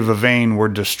city of Yvain were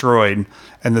destroyed,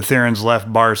 and the Therans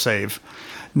left Barsaive.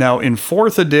 Now, in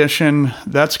 4th edition,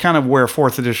 that's kind of where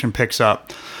 4th edition picks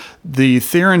up. The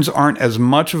Therans aren't as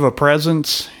much of a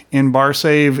presence in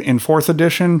Barsaive in 4th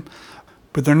edition,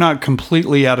 but they're not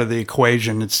completely out of the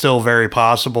equation. It's still very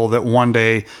possible that one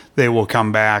day they will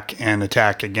come back and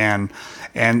attack again.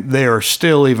 And they are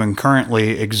still even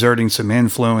currently exerting some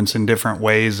influence in different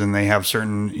ways, and they have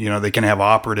certain, they can have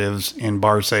operatives in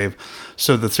Barsaive.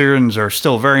 So the Therans are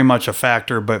still very much a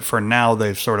factor, but for now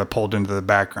they've sort of pulled into the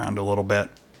background a little bit.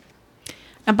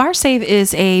 Now, Barsaive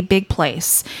is a big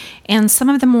place, and some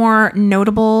of the more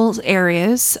notable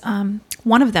areas,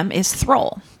 one of them is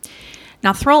Thrall.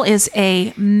 Now, Thrall is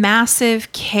a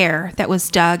massive care that was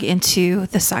dug into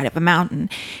the side of a mountain.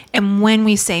 And when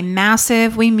we say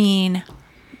massive, we mean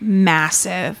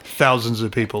massive. Thousands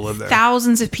of people live there.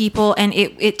 Thousands of people, and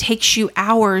it takes you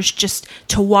hours just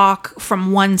to walk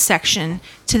from one section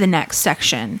to the next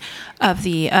section of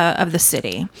the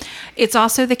city. It's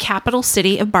also the capital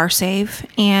city of Barsaive,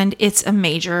 and it's a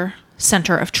major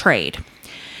center of trade.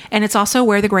 And it's also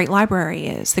where the Great Library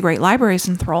is. The Great Library is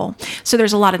in Thrall. So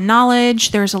there's a lot of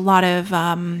knowledge. There's a lot of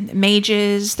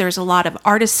mages. There's a lot of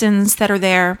artisans that are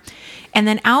there. And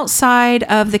then outside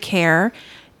of the care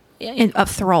of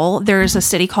Thrall, there's a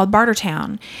city called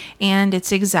Bartertown, and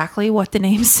it's exactly what the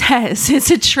name says.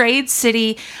 It's a trade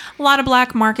city, a lot of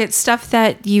black market stuff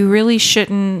that you really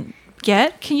shouldn't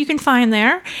get. You can find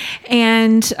there,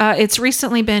 and it's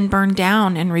recently been burned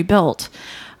down and rebuilt.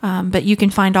 But you can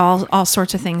find all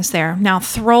sorts of things there. Now,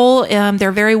 Thrall,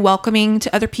 they're very welcoming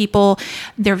to other people.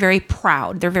 They're very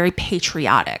proud. They're very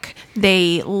patriotic.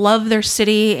 They love their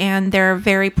city, and they're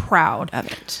very proud of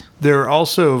it. They're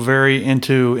also very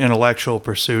into intellectual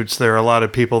pursuits. There are a lot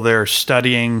of people there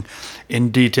studying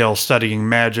in detail, studying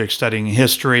magic, studying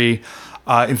history.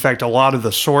 In fact, a lot of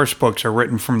the source books are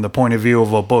written from the point of view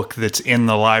of a book that's in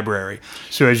the library.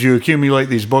 So as you accumulate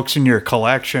these books in your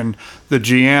collection, the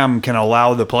GM can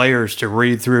allow the players to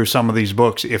read through some of these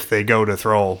books if they go to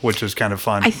Thrall, which is kind of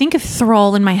fun. I think of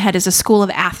Thrall in my head as a school of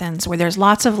Athens, where there's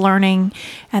lots of learning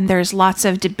and there's lots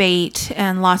of debate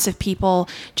and lots of people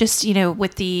just,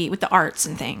 with the arts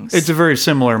and things. It's a very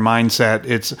similar mindset.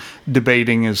 It's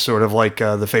debating is sort of like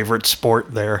the favorite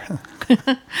sport there.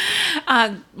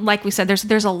 Like we said,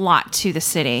 there's a lot to the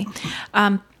city.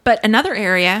 But another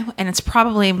area, and it's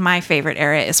probably my favorite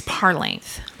area, is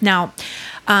Parlanthe. Now,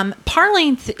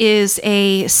 Parlanthe is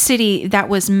a city that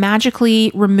was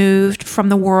magically removed from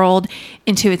the world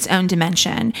into its own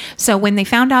dimension. So when they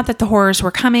found out that the horrors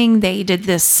were coming, they did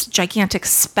this gigantic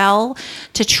spell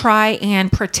to try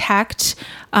and protect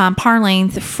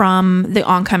Parlanthe from the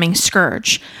oncoming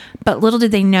scourge. But little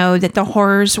did they know that the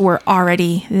horrors were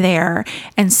already there.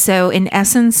 And so in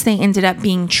essence, they ended up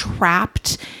being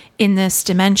trapped in this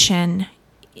dimension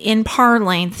in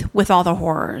Parlanthe with all the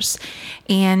horrors,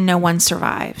 and no one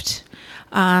survived.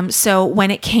 So when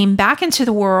it came back into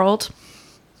the world,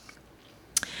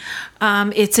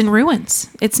 it's in ruins.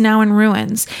 It's now in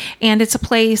ruins. And it's a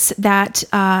place that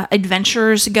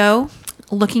adventurers go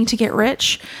looking to get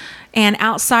rich. And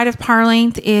outside of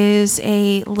Parlanthe is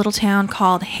a little town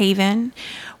called Haven,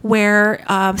 where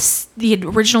the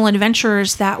original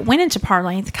adventurers that went into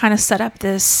Parlanthe kind of set up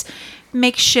this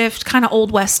makeshift kind of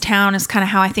Old West town, is kind of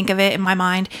how I think of it in my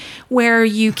mind, where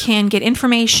you can get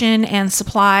information and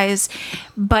supplies,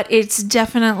 but it's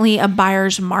definitely a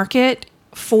buyer's market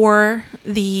for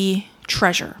the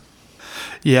treasure.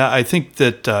 Yeah, I think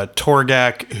that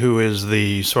Torgak, who is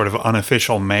the sort of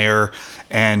unofficial mayor,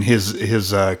 and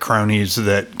his cronies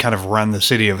that kind of run the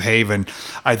city of Haven,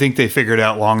 I think they figured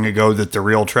out long ago that the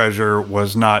real treasure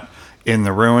was not in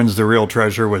the ruins. The real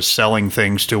treasure was selling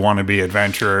things to wannabe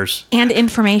adventurers. And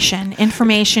information.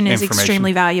 Information is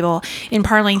extremely valuable. In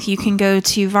Parlanthe, you can go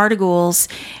to Vartigul's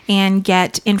and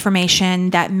get information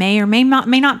that may or may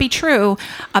not be true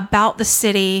about the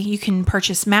city. You can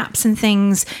purchase maps and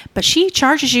things, but she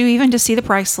charges you even to see the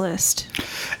price list.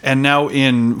 And now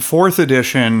in 4th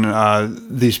edition,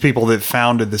 these people that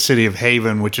founded the city of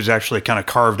Haven, which is actually kind of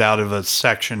carved out of a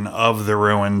section of the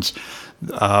ruins,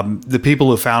 the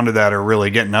people who founded that are really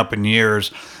getting up in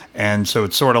years, and so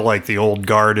it's sort of like the old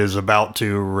guard is about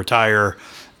to retire,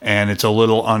 and it's a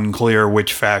little unclear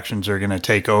which factions are going to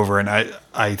take over, and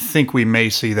I think we may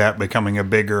see that becoming a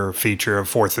bigger feature of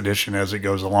 4th edition as it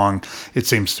goes along. It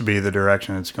seems to be the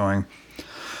direction it's going.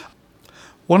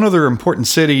 One other important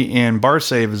city in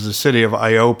Barsaive is the city of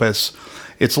Iopus.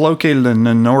 It's located in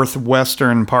the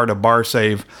northwestern part of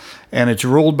Barsaive, and it's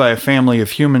ruled by a family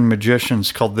of human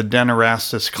magicians called the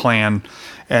Denarastus clan,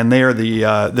 and they are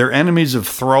they're enemies of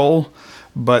Thrall,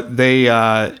 but they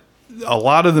a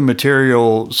lot of the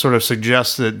material sort of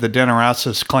suggests that the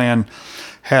Denarastus clan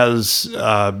has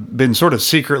been sort of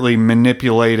secretly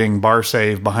manipulating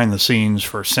Barsaive behind the scenes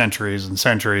for centuries and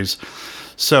centuries.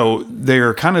 So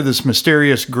they're kind of this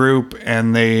mysterious group,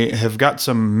 and they have got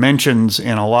some mentions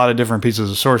in a lot of different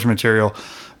pieces of source material,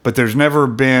 but there's never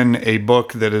been a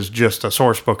book that is just a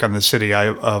source book on the city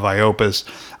of Iopus.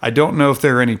 I don't know if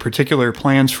there are any particular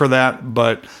plans for that,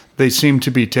 but they seem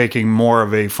to be taking more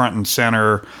of a front and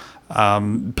center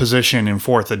position in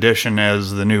 4th edition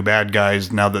as the new bad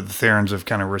guys, now that the Therans have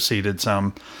kind of receded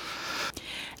some.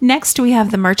 Next, we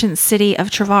have the merchant city of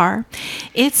Travar.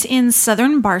 It's in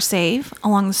southern Barsaive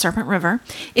along the Serpent River.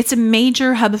 It's a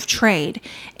major hub of trade,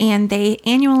 and they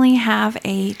annually have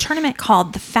a tournament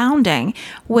called the Founding,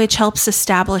 which helps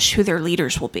establish who their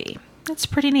leaders will be. It's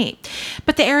pretty neat.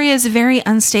 But the area is very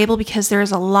unstable because there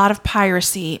is a lot of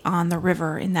piracy on the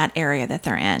river in that area that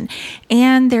they're in.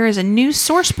 And there is a new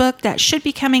source book that should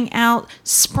be coming out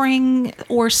spring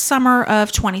or summer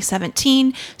of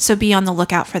 2017, so be on the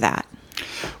lookout for that.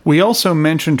 We also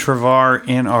mentioned Travar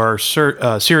in our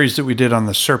series that we did on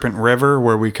the Serpent River,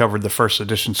 where we covered the first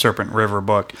edition Serpent River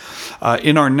book.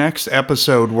 In our next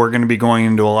episode, we're going to be going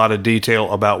into a lot of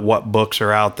detail about what books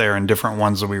are out there and different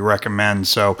ones that we recommend.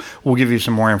 So we'll give you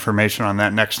some more information on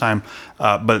that next time.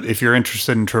 But if you're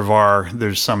interested in Travar,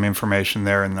 there's some information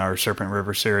there in our Serpent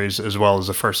River series, as well as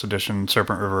the first edition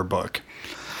Serpent River book.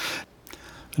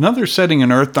 Another setting in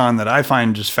Earthdawn that I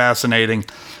find just fascinating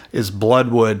is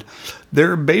Bloodwood.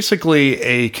 They're basically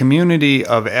a community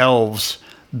of elves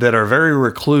that are very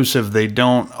reclusive. They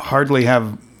don't hardly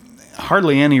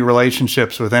any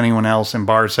relationships with anyone else in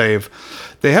Barsaive.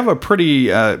 They have a pretty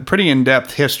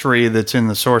in-depth history that's in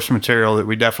the source material that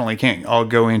we definitely can't all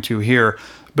go into here.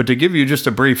 But to give you just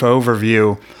a brief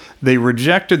overview, they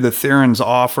rejected the Theron's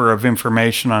offer of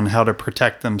information on how to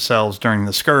protect themselves during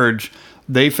the Scourge.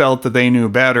 They felt that they knew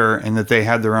better and that they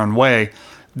had their own way.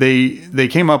 They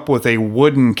came up with a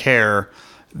wooden care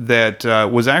that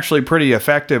was actually pretty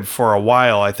effective for a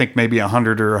while. I think maybe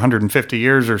 100 or 150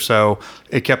 years or so.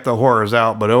 It kept the horrors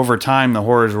out, but over time the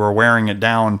horrors were wearing it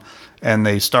down, and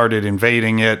they started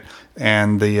invading it.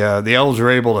 And the elves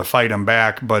were able to fight them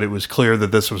back, but it was clear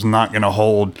that this was not going to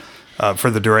hold for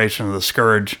the duration of the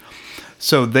Scourge.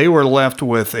 So they were left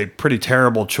with a pretty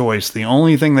terrible choice. The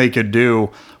only thing they could do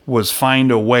was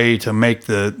find a way to make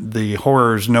the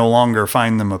horrors no longer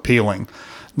find them appealing.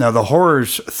 Now, the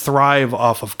horrors thrive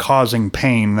off of causing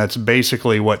pain. That's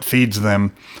basically what feeds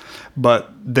them.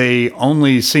 But they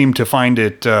only seem to find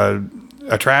it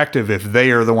attractive if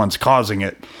they are the ones causing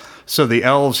it. So the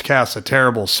elves cast a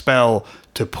terrible spell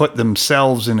to put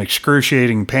themselves in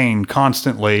excruciating pain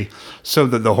constantly so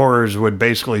that the horrors would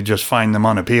basically just find them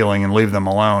unappealing and leave them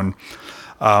alone.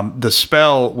 The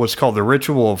spell was called the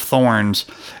Ritual of Thorns,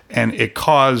 and it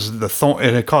caused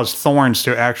thorns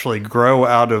to actually grow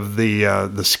out of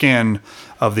the skin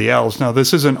of the elves. Now,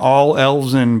 this isn't all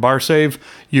elves in Barsaive.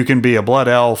 You can be a blood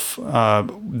elf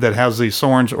that has these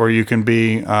thorns, or you can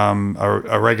be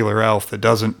a regular elf that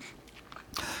doesn't.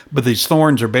 But these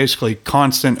thorns are basically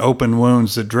constant open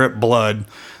wounds that drip blood,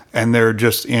 and they're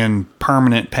just in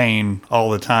permanent pain all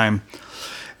the time.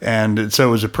 And so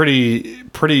it was a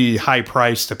pretty high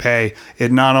price to pay.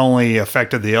 It not only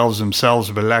affected the elves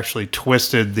themselves, but it actually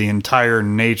twisted the entire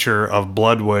nature of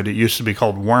Bloodwood. It used to be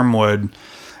called Wormwood,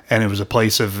 and it was a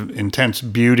place of intense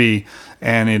beauty,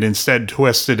 and it instead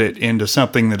twisted it into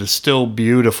something that is still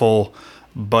beautiful,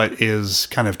 but is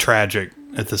kind of tragic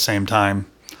at the same time.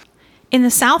 In the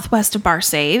southwest of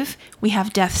Barsaive, we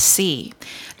have Death Sea.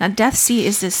 Now, Death Sea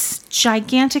is this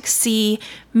gigantic sea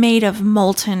made of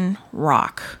molten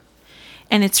rock.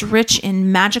 And it's rich in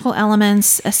magical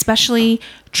elements, especially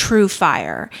true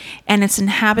fire. And it's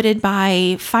inhabited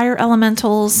by fire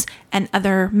elementals and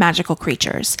other magical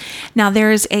creatures. Now,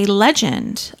 there's a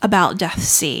legend about Death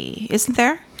Sea, isn't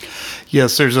there?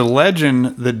 Yes, there's a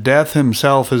legend that Death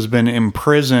himself has been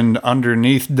imprisoned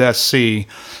underneath Death Sea,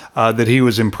 that he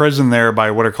was imprisoned there by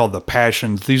what are called the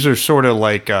Passions. These are sort of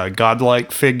like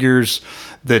godlike figures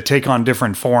that take on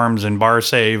different forms in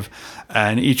Barsaive,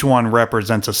 and each one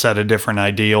represents a set of different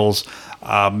ideals.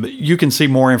 You can see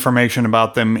more information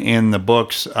about them in the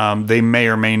books. They may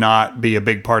or may not be a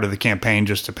big part of the campaign,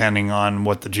 just depending on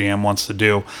what the GM wants to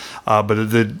do. But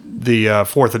the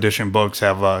fourth edition books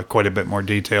have quite a bit more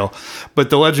detail. But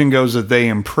the legend goes that they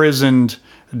imprisoned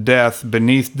Death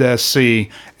beneath Death Sea,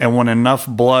 and when enough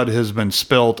blood has been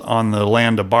spilt on the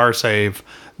land of Barsaive,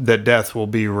 that Death will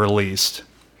be released.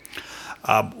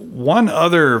 One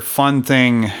other fun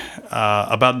thing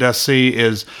about Death Sea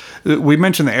is we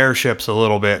mentioned the airships a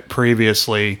little bit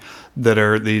previously that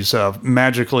are these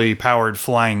magically powered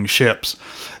flying ships.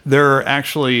 There are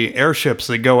actually airships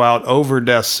that go out over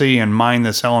Death Sea and mine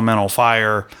this elemental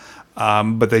fire,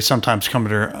 but they sometimes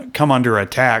come under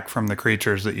attack from the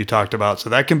creatures that you talked about. So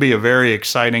that can be a very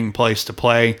exciting place to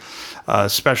play,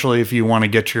 especially if you want to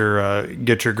get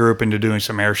your group into doing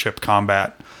some airship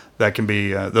combat. That can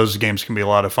be those games can be a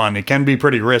lot of fun. It can be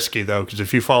pretty risky though, because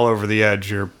if you fall over the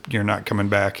edge, you're not coming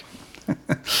back.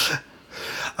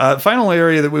 Final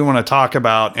area that we want to talk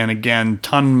about, and again,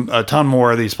 a ton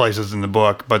more of these places in the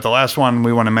book, but the last one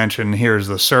we want to mention here is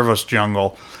the Servos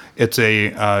Jungle. It's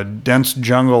a dense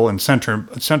jungle in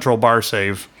central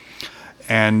Barsaive,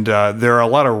 and there are a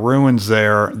lot of ruins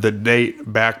there that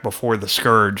date back before the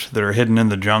Scourge that are hidden in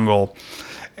the jungle.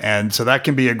 And so that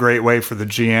can be a great way for the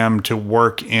GM to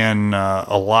work in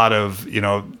a lot of,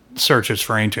 searches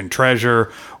for ancient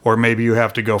treasure, or maybe you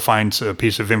have to go find a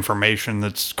piece of information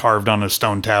that's carved on a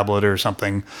stone tablet or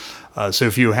something. So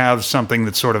if you have something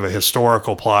that's sort of a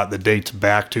historical plot that dates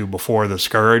back to before the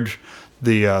Scourge,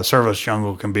 the Service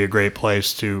Jungle can be a great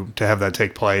place to have that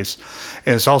take place.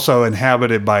 And it's also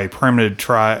inhabited by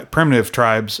primitive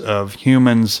tribes of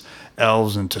humans,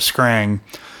 elves, and Tiskrang.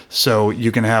 So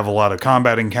you can have a lot of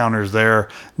combat encounters there.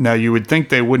 Now, you would think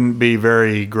they wouldn't be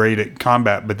very great at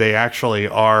combat, but they actually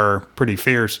are pretty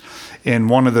fierce. In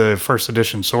one of the first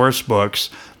edition source books,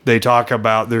 they talk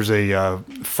about, there's a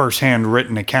first-hand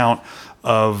written account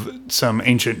of some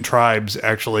ancient tribes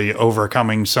actually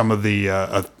overcoming some of the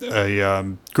a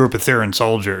group of Theran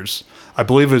soldiers. I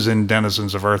believe it was in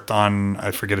Denizens of Earthdawn.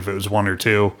 I forget if it was 1 or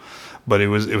 2. But it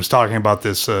was talking about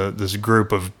this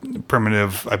group of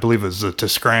primitive, I believe it was the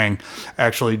Tiskrang,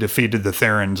 actually defeated the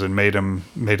Therans and made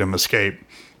them escape.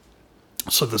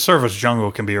 So the Service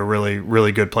Jungle can be a really,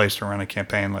 really good place to run a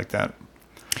campaign like that.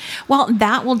 Well,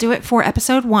 that will do it for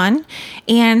episode 1.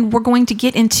 And we're going to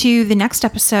get into the next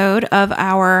episode of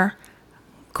our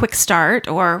quick start,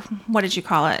 or what did you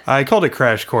call it? I called it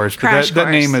Crash Course, but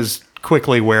that name is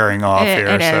quickly wearing off here.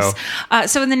 It is.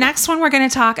 So in the next one, we're going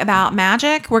to talk about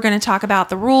magic. We're going to talk about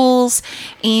the rules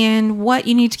and what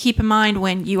you need to keep in mind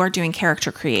when you are doing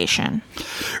character creation.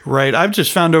 Right. I've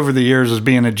just found over the years as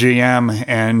being a GM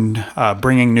and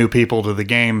bringing new people to the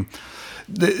game,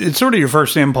 it's sort of your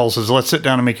first impulse is let's sit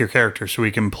down and make your character so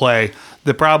we can play.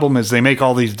 The problem is they make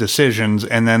all these decisions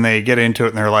and then they get into it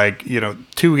and they're like,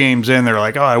 2 games in, they're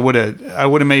like, oh, I would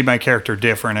have made my character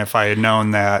different if I had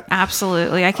known that.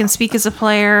 Absolutely. I can speak as a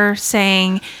player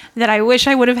saying that I wish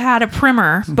I would have had a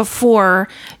primer before,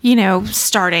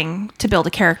 starting to build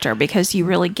a character, because you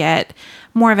really get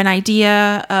more of an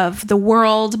idea of the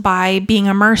world by being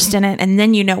immersed in it, and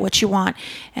then you know what you want,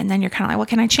 and then you're kind of like, well,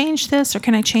 can I change this or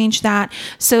can I change that?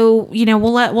 So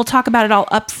we'll talk about it all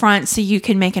up front so you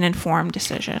can make an informed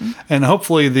decision. And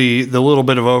hopefully the little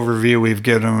bit of overview we've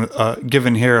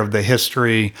given here of the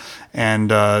history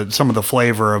and some of the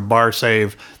flavor of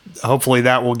Barsaive, hopefully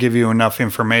that will give you enough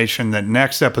information that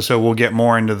next episode we'll get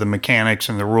more into the mechanics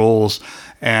and the rules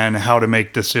and how to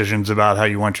make decisions about how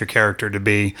you want your character to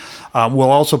be.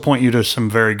 We'll also point you to some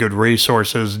very good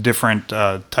resources, different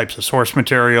types of source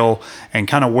material, and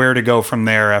kind of where to go from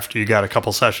there after you got a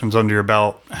couple sessions under your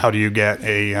belt. How do you get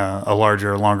a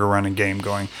larger, longer running game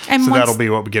going? And so that'll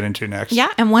be what we get into next. Yeah,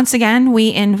 and once again,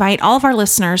 we invite all of our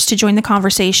listeners to join the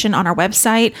conversation on our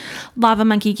website,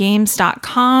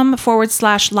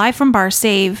 lavamonkeygames.com/live from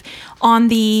Barsaive, on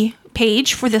the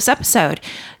page for this episode.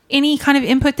 Any kind of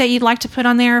input that you'd like to put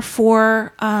on there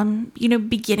for,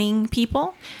 beginning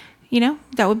people,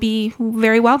 that would be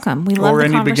very welcome. We love the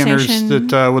conversation. Or any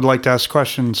beginners that would like to ask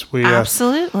questions.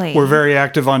 Absolutely. We're very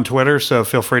active on Twitter, so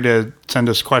feel free to send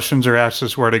us questions or ask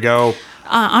us where to go.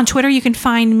 On Twitter, you can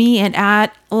find me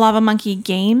at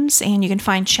LavaMonkeyGames, and you can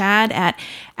find Chad at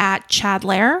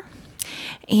ChadLair.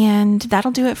 And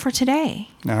that'll do it for today.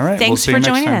 All right. Thanks for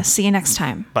joining us. See you next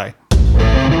time. Bye.